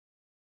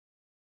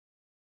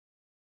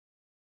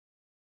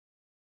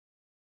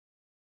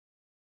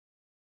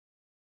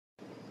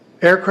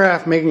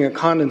Aircraft making a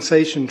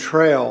condensation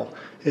trail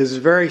is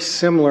very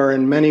similar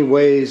in many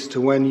ways to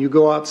when you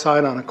go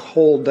outside on a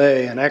cold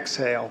day and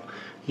exhale.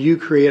 You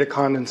create a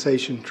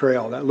condensation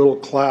trail. That little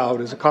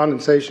cloud is a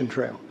condensation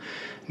trail.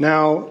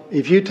 Now,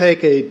 if you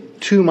take a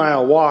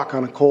 2-mile walk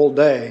on a cold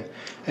day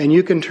and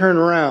you can turn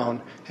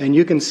around and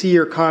you can see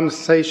your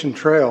condensation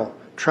trail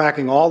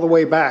tracking all the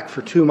way back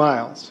for 2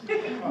 miles.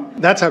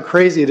 That's how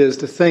crazy it is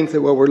to think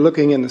that what we're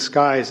looking in the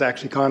sky is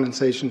actually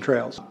condensation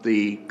trails.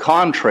 The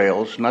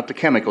contrails, not the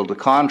chemical, the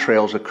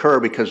contrails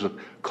occur because of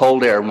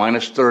cold air,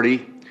 minus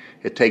 30.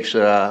 It takes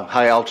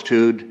high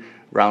altitude,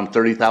 around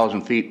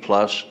 30,000 feet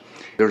plus.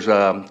 There's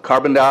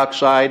carbon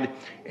dioxide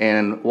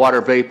and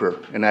water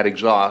vapor in that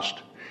exhaust.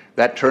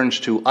 That turns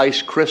to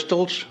ice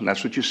crystals, and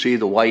that's what you see,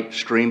 the white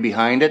stream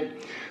behind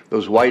it.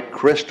 Those white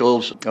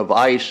crystals of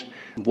ice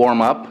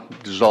warm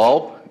up,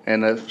 dissolve,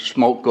 and the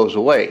smoke goes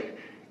away.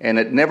 And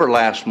it never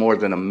lasts more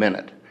than a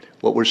minute.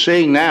 What we're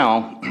seeing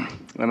now,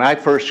 and I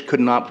first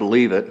could not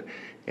believe it,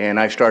 and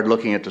I started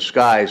looking at the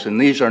skies, and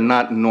these are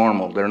not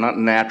normal. They're not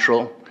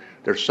natural.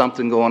 There's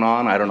something going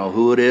on. I don't know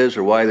who it is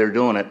or why they're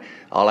doing it.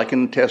 All I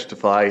can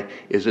testify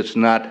is it's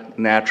not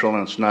natural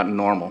and it's not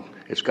normal.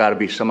 It's got to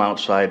be some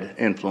outside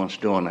influence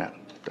doing that.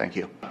 Thank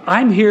you.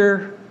 I'm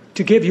here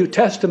to give you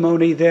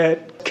testimony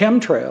that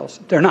chemtrails,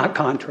 they're not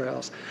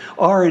contrails,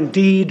 are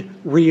indeed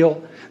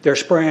real. They're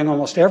spraying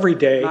almost every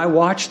day. I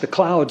watch the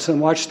clouds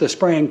and watch the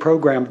spraying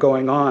program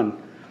going on.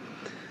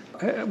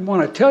 I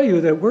want to tell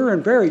you that we're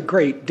in very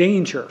great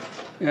danger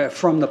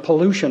from the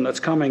pollution that's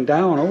coming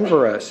down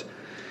over us.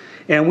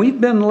 And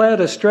we've been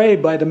led astray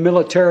by the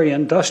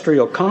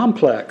military-industrial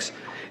complex,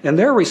 and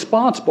they're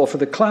responsible for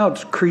the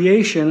cloud's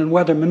creation and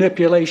weather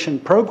manipulation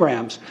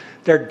programs.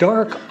 They're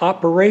dark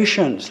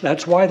operations.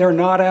 That's why they're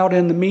not out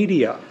in the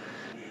media.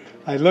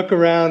 I look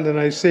around and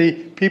I see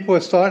people are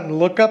starting to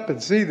look up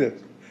and see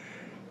this.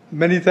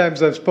 Many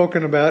times I've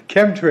spoken about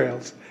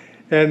chemtrails,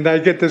 and I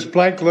get this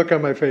blank look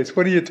on my face.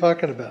 What are you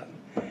talking about?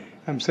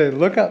 I'm saying,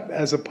 look up.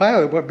 As a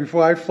pilot,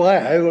 before I fly,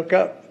 I look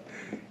up.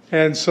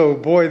 And so,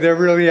 boy, they're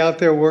really out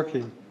there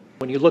working.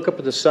 When you look up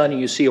at the sun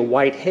and you see a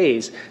white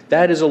haze,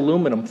 that is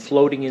aluminum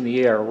floating in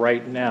the air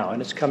right now,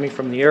 and it's coming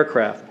from the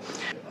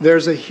aircraft.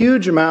 There's a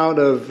huge amount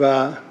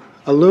of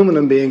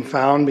aluminum being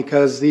found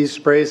because these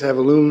sprays have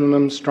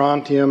aluminum,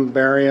 strontium,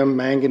 barium,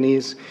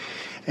 manganese.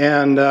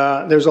 And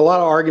there's a lot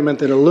of argument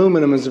that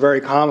aluminum is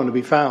very common to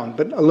be found,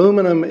 but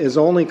aluminum is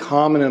only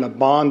common in a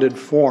bonded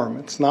form.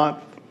 It's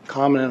not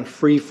common in a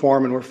free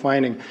form, and we're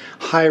finding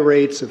high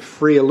rates of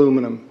free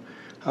aluminum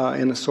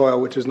in the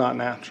soil, which is not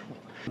natural.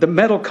 The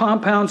metal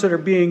compounds that are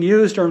being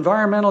used are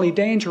environmentally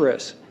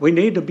dangerous. We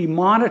need to be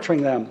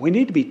monitoring them. We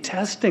need to be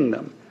testing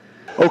them.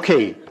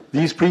 Okay,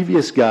 these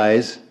previous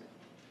guys,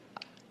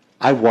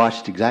 I've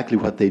watched exactly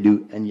what they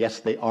do, and yes,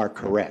 they are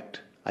correct.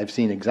 I've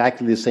seen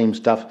exactly the same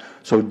stuff,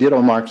 so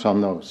ditto marks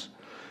on those.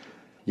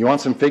 You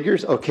want some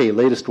figures? Okay,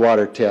 latest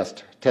water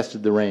test,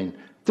 tested the rain.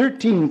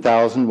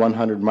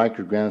 13,100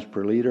 micrograms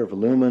per liter of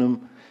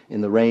aluminum in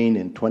the rain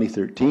in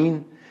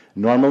 2013.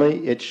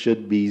 Normally, it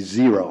should be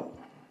 0.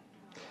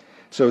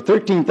 So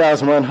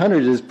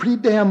 13,100 is pretty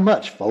damn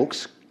much,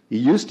 folks. It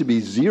used to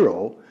be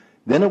 0,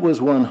 then it was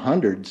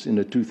 100s in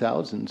the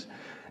 2000s.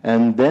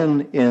 And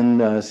then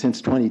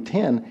since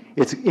 2010,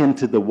 it's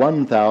into the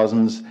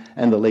 1,000s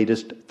and the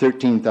latest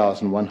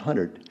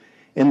 13,100.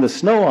 In the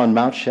snow on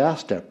Mount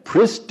Shasta,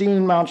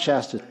 pristine Mount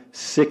Shasta,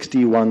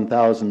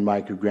 61,000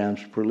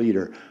 micrograms per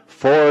liter,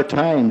 4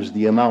 times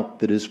the amount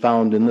that is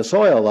found in the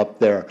soil up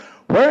there.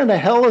 Where in the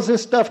hell is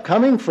this stuff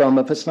coming from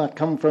if it's not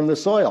coming from the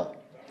soil?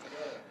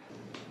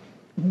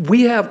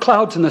 We have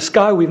clouds in the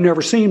sky we've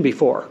never seen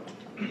before.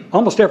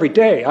 Almost every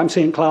day I'm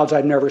seeing clouds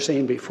I've never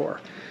seen before.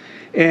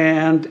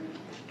 And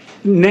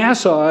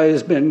NASA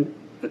has been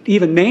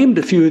even named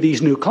a few of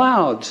these new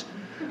clouds.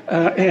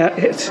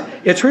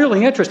 It's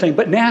really interesting,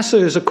 but NASA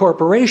is a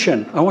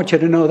corporation. I want you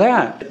to know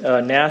that.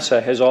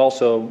 NASA has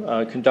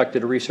also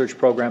conducted a research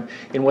program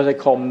in what they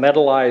call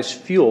metallized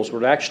fuels.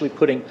 We're actually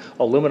putting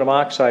aluminum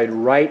oxide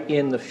right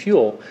in the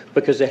fuel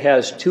because it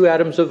has 2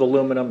 atoms of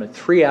aluminum and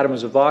 3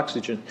 atoms of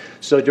oxygen.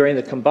 So during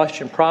the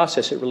combustion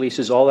process, it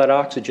releases all that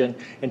oxygen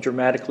and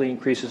dramatically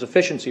increases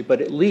efficiency, but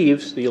it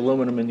leaves the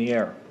aluminum in the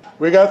air.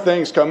 We got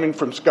things coming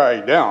from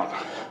sky down,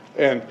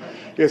 and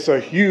it's a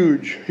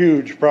huge,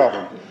 huge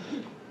problem.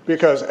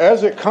 Because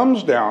as it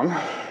comes down,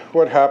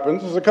 what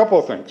happens is a couple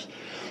of things.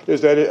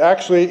 Is that it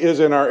actually is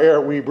in our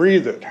air, we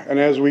breathe it. And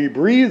as we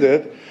breathe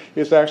it,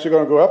 it's actually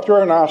going to go up through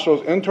our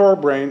nostrils, into our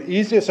brain,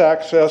 easiest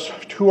access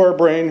to our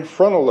brain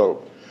frontal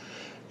lobe.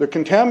 The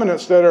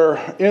contaminants that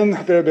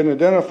have been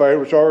identified,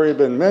 which already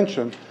been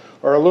mentioned,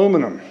 are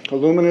aluminum.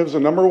 Aluminum is the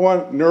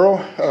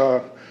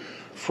 #1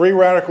 free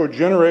radical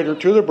generator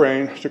to the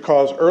brain to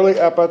cause early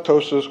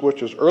apoptosis,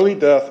 which is early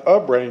death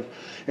of brain,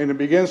 and it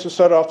begins to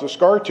set off the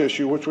scar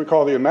tissue, which we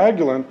call the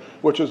amygdalin,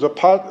 which is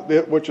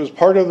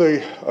part of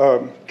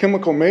the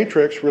chemical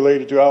matrix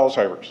related to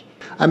Alzheimer's.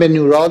 I'm a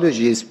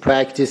neurologist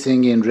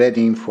practicing in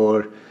Reading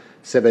for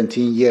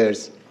 17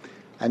 years,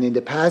 and in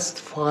the past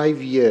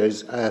 5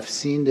 years, I have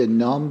seen the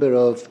number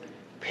of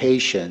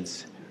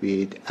patients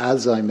with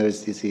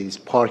Alzheimer's disease,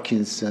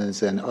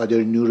 Parkinson's, and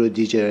other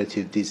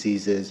neurodegenerative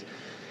diseases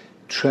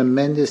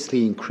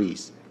tremendously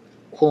increased,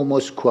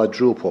 almost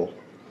quadruple.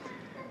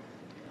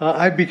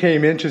 I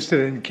became interested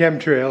in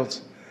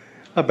chemtrails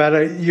about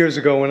 8 years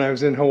ago when I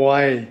was in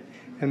Hawaii,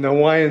 and the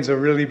Hawaiians are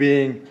really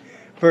being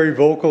very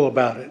vocal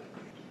about it.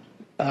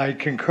 I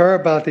concur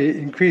about the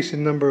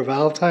increasing number of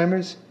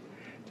Alzheimer's.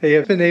 They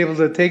have been able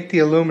to take the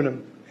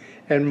aluminum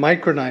and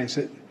micronize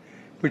it,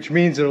 which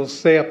means it'll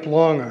stay up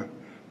longer.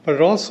 But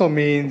it also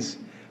means,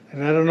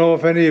 and I don't know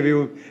if any of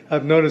you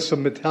have noticed a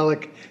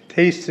metallic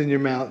taste in your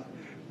mouth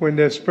when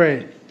they're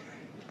spraying,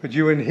 but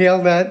you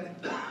inhale that,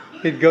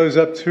 it goes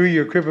up through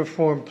your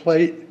cribriform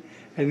plate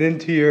and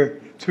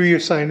through your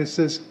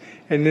sinuses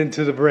and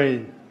into the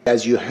brain.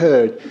 As you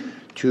heard,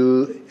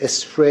 to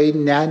spray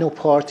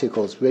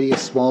nanoparticles, very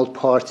small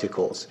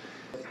particles.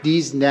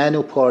 These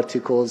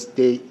nanoparticles,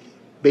 they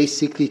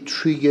basically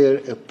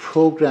trigger a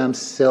programmed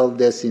cell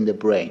death in the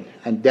brain,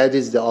 and that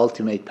is the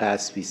ultimate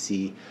path we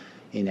see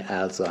in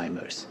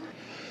Alzheimer's.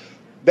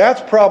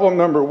 That's problem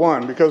number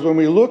one, because when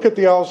we look at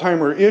the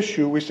Alzheimer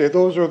issue, we say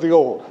those are the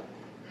old.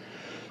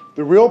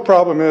 The real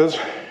problem is,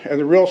 and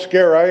the real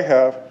scare I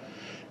have,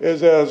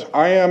 is as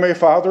I am a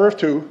father of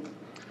 2,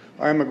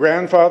 I'm a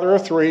grandfather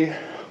of 3.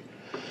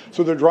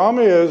 So the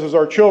drama is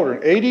our children.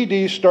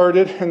 ADD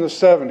started in the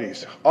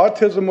 70s.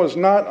 Autism was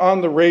not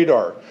on the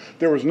radar.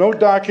 There was no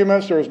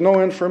documents, there was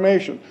no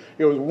information.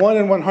 It was 1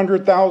 in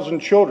 100,000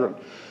 children.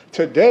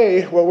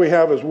 Today, what we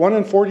have is 1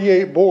 in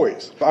 48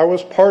 boys. I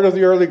was part of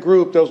the early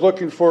group that was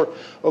looking for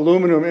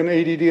aluminum in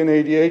ADD and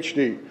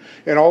ADHD.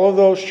 And all of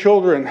those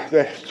children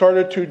that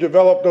started to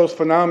develop those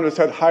phenomena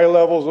had high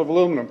levels of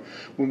aluminum.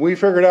 When we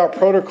figured out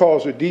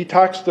protocols to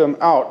detox them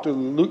out,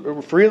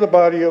 to free the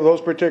body of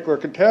those particular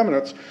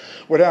contaminants,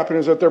 what happened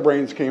is that their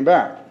brains came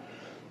back.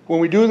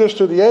 When we do this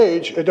to the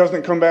age, it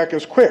doesn't come back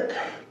as quick,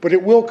 but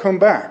it will come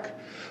back.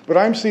 But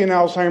I'm seeing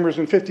Alzheimer's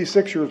in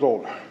 56 years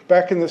old.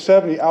 Back in the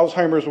 70s,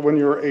 Alzheimer's when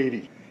you were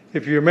 80.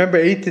 If you remember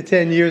 8 to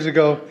 10 years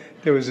ago,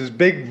 there was this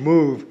big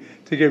move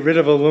to get rid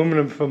of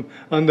aluminum from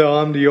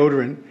underarm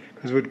deodorant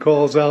because it would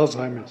cause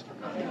Alzheimer's.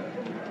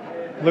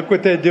 Look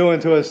what they're doing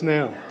to us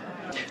now.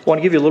 I want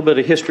to give you a little bit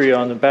of history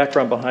on the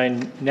background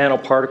behind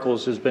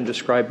nanoparticles has been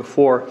described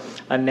before.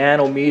 A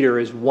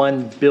nanometer is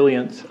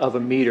 1/1000th of a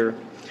meter.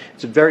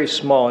 It's very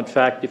small. In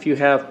fact, if you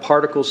have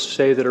particles,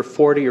 say, that are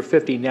 40 or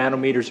 50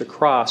 nanometers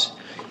across,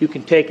 you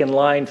can take and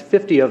line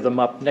 50 of them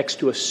up next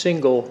to a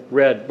single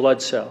red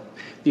blood cell.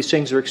 These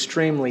things are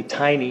extremely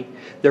tiny.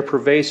 They're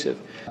pervasive.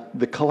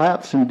 The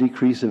collapse and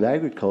decrease of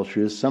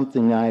agriculture is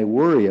something I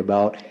worry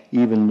about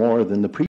even more than the